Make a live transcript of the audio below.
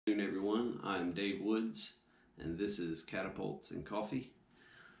Good afternoon, everyone. I'm Dave Woods, and this is Catapults and Coffee.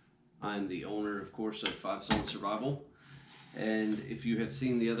 I'm the owner, of course, of 5 Zone Survival, and if you have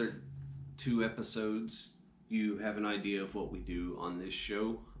seen the other 2 episodes, you have an idea of what we do on this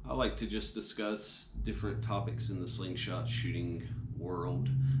show. I like to just discuss different topics in the slingshot shooting world,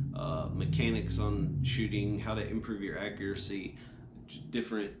 mechanics on shooting, how to improve your accuracy,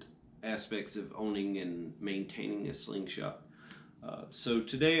 different aspects of owning and maintaining a slingshot. So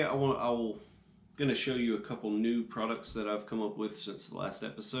today I'm going to show you a couple new products that I've come up with since the last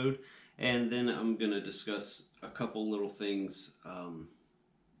episode, and then I'm going to discuss a couple little things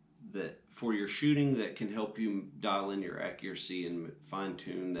that for your shooting that can help you dial in your accuracy and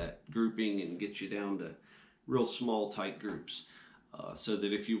fine-tune that grouping and get you down to real small tight groups, so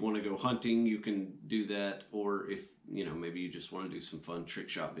that if you want to go hunting you can do that, or if maybe you just want to do some fun trick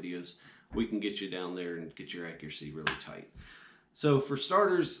shot videos, we can get you down there and get your accuracy really tight. So for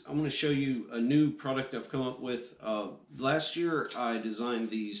starters, I'm going to show you a new product I've come up with. Last year I designed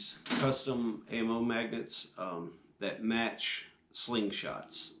these custom ammo magnets that match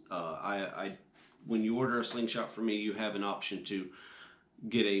slingshots. When you order a slingshot from me, you have an option to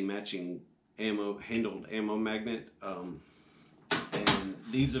get a matching handled ammo magnet. And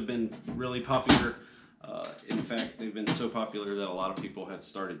these have been really popular. In fact, they've been so popular that a lot of people have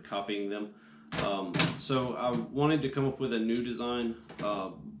started copying them. So I wanted to come up with a new design,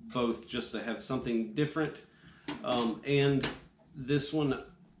 both just to have something different, and this one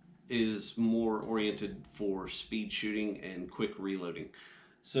is more oriented for speed shooting and quick reloading.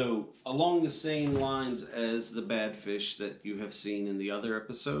 So along the same lines as the Badfish that you have seen in the other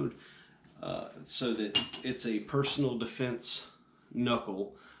episode, so that it's a personal defense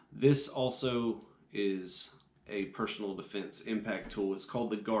knuckle, this also is a personal defense impact tool. It's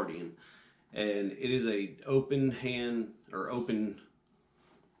called the Guardian. And it is a open hand or open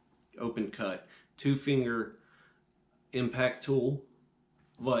cut 2-finger impact tool,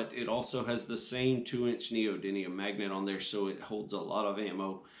 but it also has the same 2-inch neodymium magnet on there, so it holds a lot of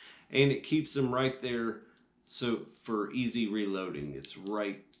ammo and it keeps them right there, so for easy reloading. It's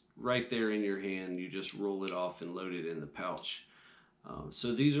right there in your hand. You just roll it off and load it in the pouch.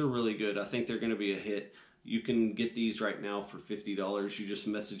 So these are really good. I think they're going to be a hit. You can get these right now for $50. You just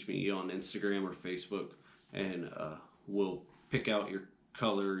message me on Instagram or Facebook, and we'll pick out your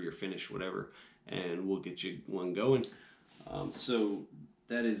color, your finish, whatever, and we'll get you one going. So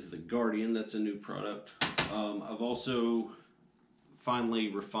that is the Guardian. That's a new product. I've also finally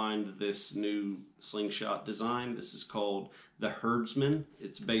refined this new slingshot design. This is called the Herdsman.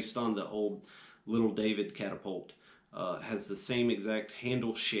 It's based on the old Little David catapult. Has the same exact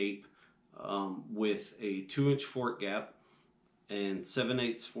handle shape, with a 2-inch fork gap and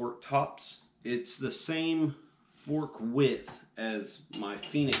 7/8 fork tops. It's the same fork width as my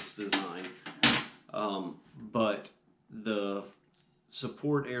Phoenix design, but the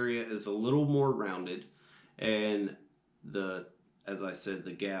support area is a little more rounded, and as I said,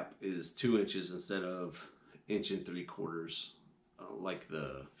 the gap is 2 inches instead of 1 3/4, like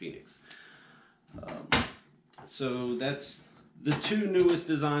the Phoenix. So that's the 2 newest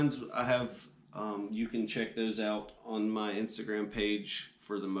designs I have. You can check those out on my Instagram page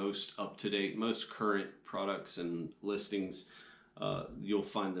for the most up-to-date, most current products and listings. You'll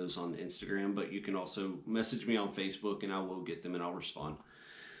find those on Instagram, but you can also message me on Facebook and I will get them and I'll respond.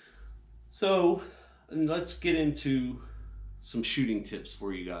 So let's get into some shooting tips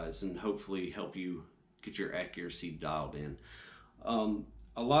for you guys and hopefully help you get your accuracy dialed in.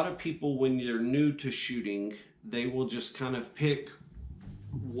 A lot of people, when you're new to shooting, they will just kind of pick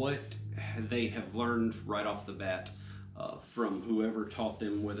what they have learned right off the bat from whoever taught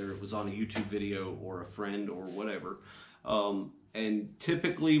them, whether it was on a YouTube video or a friend or whatever. And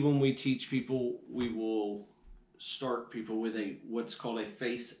typically when we teach people, we will start people with what's called a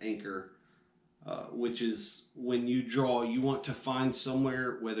face anchor, which is when you draw, you want to find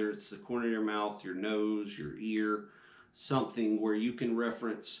somewhere, whether it's the corner of your mouth, your nose, your ear, something where you can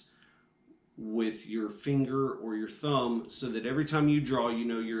reference with your finger or your thumb, so that every time you draw, you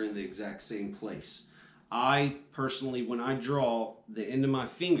know you're in the exact same place. I personally, when I draw, the end of my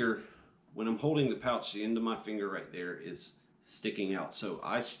finger, when I'm holding the pouch, the end of my finger right there is sticking out. So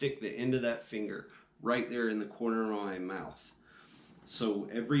I stick the end of that finger right there in the corner of my mouth. So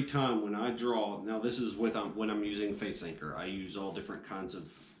every time when I draw, now this is when I'm using face anchor. I use all different kinds of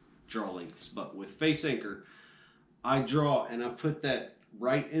draw lengths, but with face anchor, I draw and I put that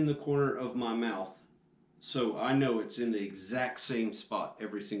right in the corner of my mouth, so I know it's in the exact same spot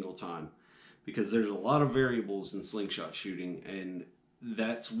every single time, because there's a lot of variables in slingshot shooting, and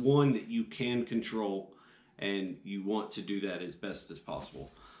that's one that you can control, and you want to do that as best as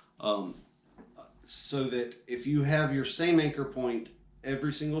possible. so that if you have your same anchor point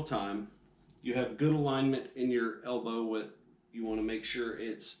every single time, you have good alignment in your elbow. You want to make sure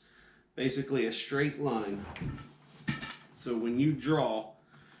it's basically a straight line. So when you draw,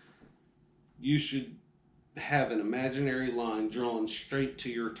 you should have an imaginary line drawn straight to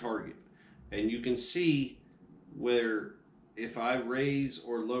your target. And you can see where if I raise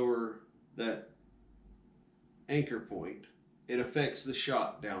or lower that anchor point, it affects the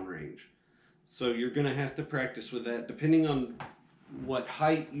shot downrange. So you're going to have to practice with that. Depending on what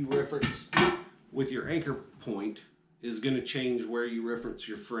height you reference with your anchor point is going to change where you reference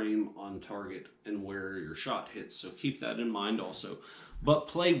your frame on target and where your shot hits. So keep that in mind also. But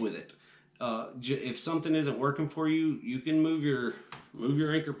play with it. If something isn't working for you, you can move your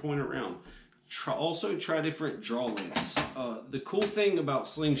anchor point around. Also try different draw lengths. The cool thing about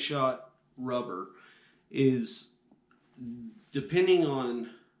slingshot rubber is, depending on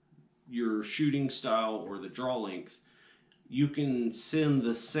your shooting style or the draw length, you can send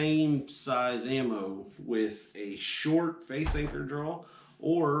the same size ammo with a short face anchor draw,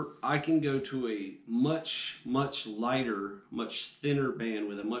 or I can go to a much lighter, much thinner band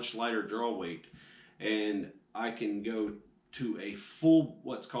with a much lighter draw weight, and I can go to a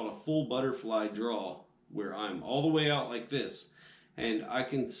what's called a full butterfly draw, where I'm all the way out like this, and I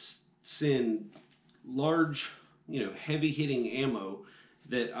can send large, heavy hitting ammo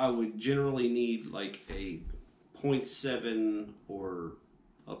that I would generally need like a 0.7 or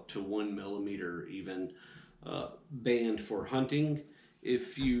up to 1 millimeter even band for hunting.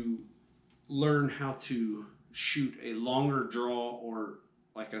 If you learn how to shoot a longer draw, or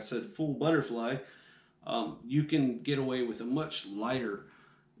like I said, full butterfly, you can get away with a much lighter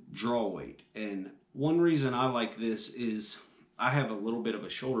draw weight. And one reason I like this is I have a little bit of a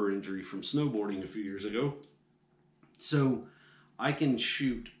shoulder injury from snowboarding a few years ago. So I can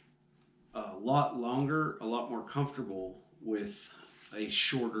shoot a lot longer, a lot more comfortable with a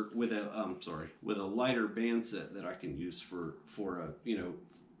shorter, with a lighter band set that I can use for a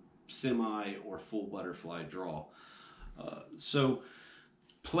semi or full butterfly draw. So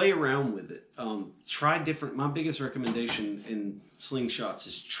play around with it. Try different. My biggest recommendation in slingshots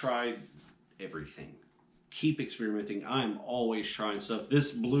is try everything. Keep experimenting. I'm always trying stuff.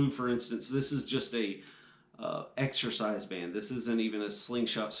 This blue, for instance, this is just a exercise band. This isn't even a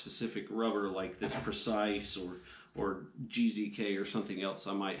slingshot specific rubber like this Precise or GZK or something else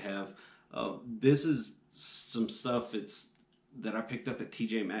I might have. This is some stuff that I picked up at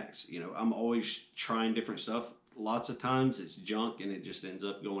TJ Maxx. I'm always trying different stuff. Lots of times it's junk and it just ends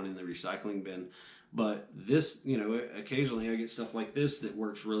up going in the recycling bin. But this, occasionally I get stuff like this that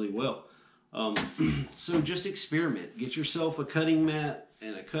works really well. So just experiment. Get yourself a cutting mat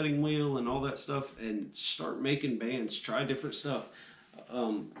and a cutting wheel and all that stuff, and start making bands. Try different stuff.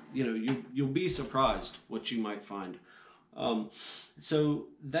 You'll be surprised what you might find. So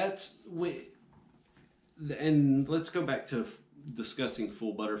that's and let's go back to discussing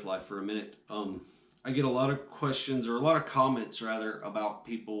full butterfly for a minute. I get a lot of questions, or a lot of comments rather, about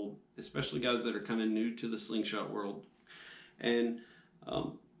people, especially guys that are kind of new to the slingshot world, and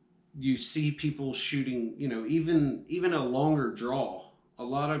you see people shooting, even a longer draw. A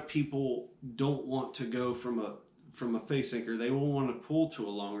lot of people don't want to go from a face anchor. They will want to pull to a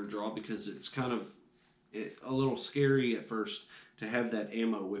longer draw because it's kind of a little scary at first to have that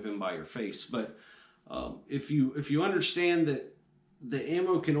ammo whipping by your face. But if you understand that the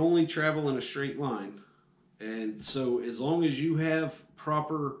ammo can only travel in a straight line, and so as long as you have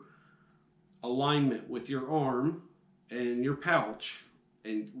proper alignment with your arm and your pouch,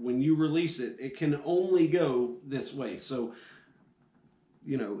 and when you release it, it can only go this way. So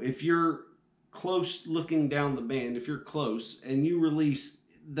if you're close looking down the band, if you're close and you release,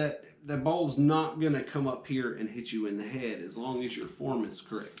 that ball's not going to come up here and hit you in the head as long as your form is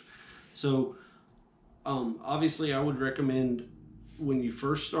correct. So obviously I would recommend, when you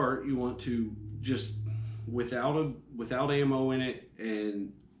first start, you want to just without ammo in it,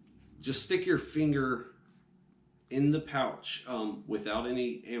 and just stick your finger in the pouch without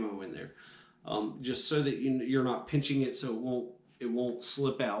any ammo in there, just so that you're not pinching it, so it won't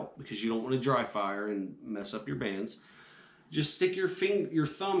slip out, because you don't want to dry fire and mess up your bands. Just stick your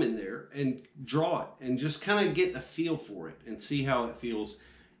thumb in there and draw it, and just kind of get the feel for it and see how it feels,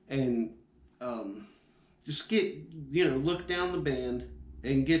 and just get look down the band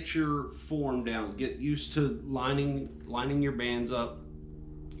and get your form down. Get used to lining your bands up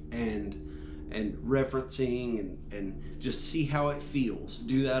and referencing and just see how it feels.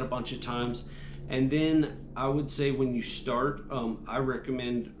 Do that a bunch of times. And then I would say, when you start, I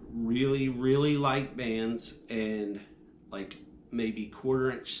recommend really light bands, and like maybe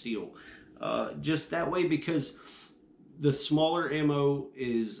 1/4" steel. Just that way, because the smaller ammo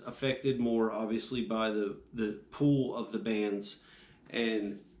is affected more obviously by the pull of the bands,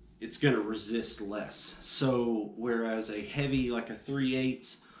 and it's going to resist less. So whereas a heavy like a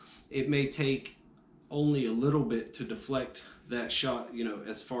 3/8, it may take only a little bit to deflect that shot, you know,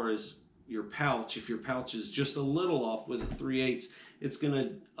 as far as your pouch. If your pouch is just a little off with a 3/8, it's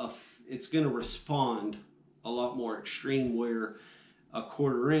gonna respond a lot more extreme, where a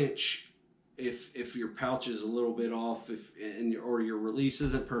 1/4", if your pouch is a little bit off, or your release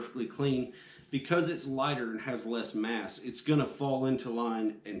isn't perfectly clean, because it's lighter and has less mass, it's gonna fall into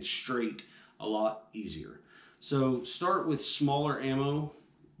line and straight a lot easier. So start with smaller ammo,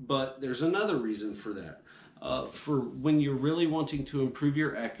 but there's another reason for that. For when you're really wanting to improve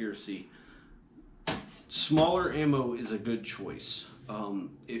your accuracy, smaller ammo is a good choice.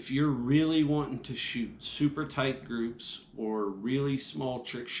 If you're really wanting to shoot super tight groups or really small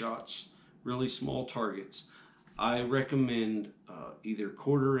trick shots, really small targets, I recommend either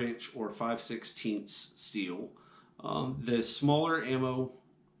 1/4" or 5/16 steel. The smaller ammo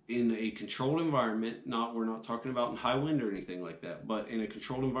in a controlled environment, we're not talking about in high wind or anything like that, but in a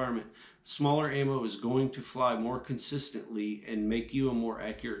controlled environment, smaller ammo is going to fly more consistently and make you a more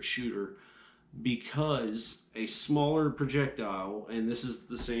accurate shooter, because a smaller projectile, and this is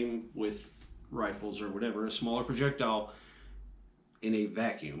the same with rifles or whatever, a smaller projectile in a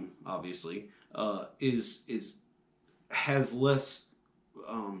vacuum, obviously, has less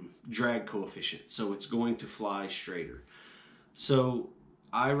drag coefficient, so it's going to fly straighter. So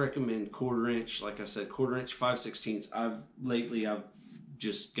I recommend 1/4", like I said, 1/4", 5/16. I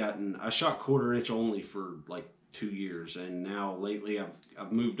shot 1/4" only for like 2 years, and now lately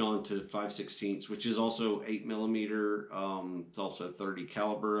I've moved on to 5/16, which is also 8mm. It's also 30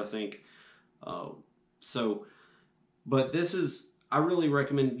 caliber, I think. But I really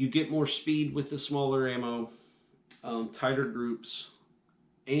recommend you get more speed with the smaller ammo, tighter groups,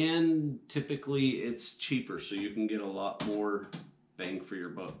 and typically it's cheaper, so you can get a lot more bang for your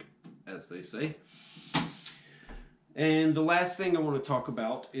buck, as they say. And the last thing I want to talk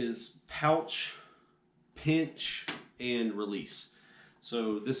about is pouch, pinch, and release.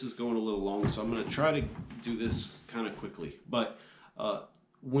 So this is going a little long, so I'm going to try to do this kind of quickly. But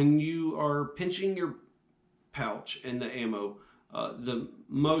when you are pinching your pouch and the ammo, the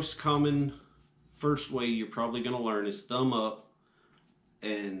most common first way you're probably going to learn is thumb up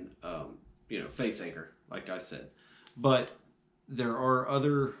and face anchor, like I said. But there are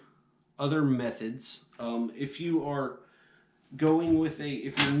other methods. If you are going with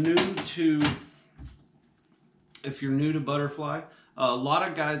if you're new to butterfly, a lot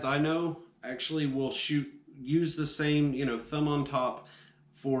of guys I know actually will use the same, thumb on top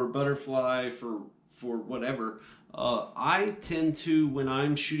for butterfly, for whatever. I tend to, when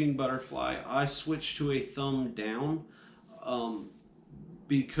I'm shooting butterfly, I switch to a thumb down,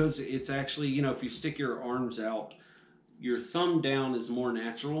 because it's actually, if you stick your arms out, your thumb down is more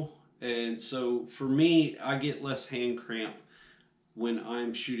natural. And so for me, I get less hand cramp when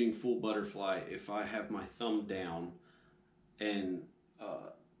I'm shooting full butterfly if I have my thumb down, and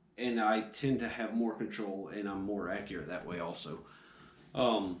I tend to have more control, and I'm more accurate that way also.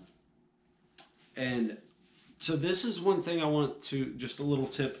 And so this is one thing I want to, just a little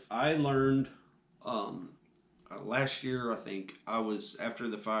tip I learned last year. I think I was after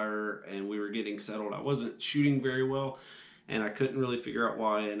the fire and we were getting settled. I wasn't shooting very well, and I couldn't really figure out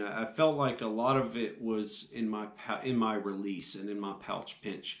why. And I felt like a lot of it was in my release and in my pouch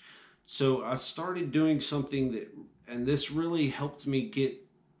pinch. So I started doing something and this really helped me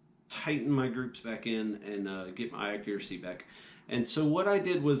tighten my groups back in and get my accuracy back. And so what I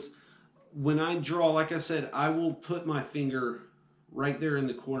did was, when I draw, like I said, I will put my finger right there in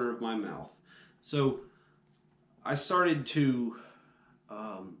the corner of my mouth. So I started to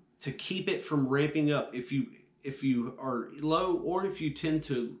keep it from ramping up. If you are low, or if you tend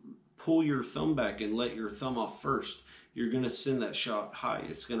to pull your thumb back and let your thumb off first, you're going to send that shot high.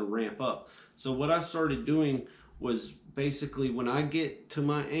 It's going to ramp up. So what I started doing was, basically, when I get to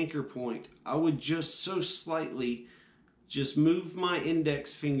my anchor point, I would just so slightly just move my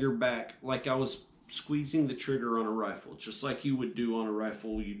index finger back, like I was squeezing the trigger on a rifle, just like you would do on a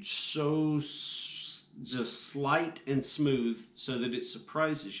rifle. You'd just slight and smooth so that it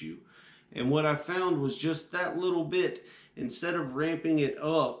surprises you. And what I found was, just that little bit, instead of ramping it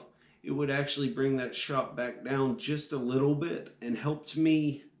up, it would actually bring that shot back down just a little bit, and helped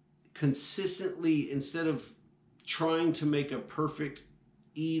me consistently, instead of trying to make a perfect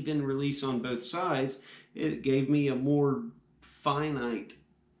even release on both sides, it gave me a more finite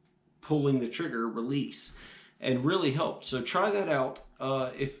pulling the trigger release. and really helped. So try that out.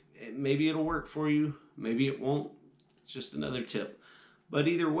 If maybe it'll work for you, maybe it won't. It's just another tip. But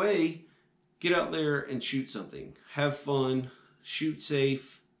either way, get out there and shoot something. Have fun, shoot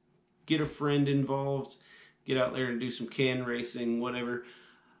safe, get a friend involved, get out there and do some can racing, whatever.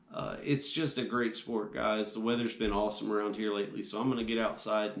 It's just a great sport, guys. The weather's been awesome around here lately, so I'm going to get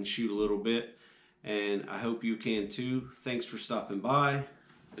outside and shoot a little bit, and I hope you can too. Thanks for stopping by.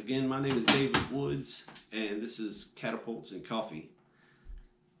 Again, my name is David Woods, and this is Catapults and Coffee.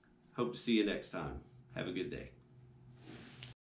 Hope to see you next time. Have a good day.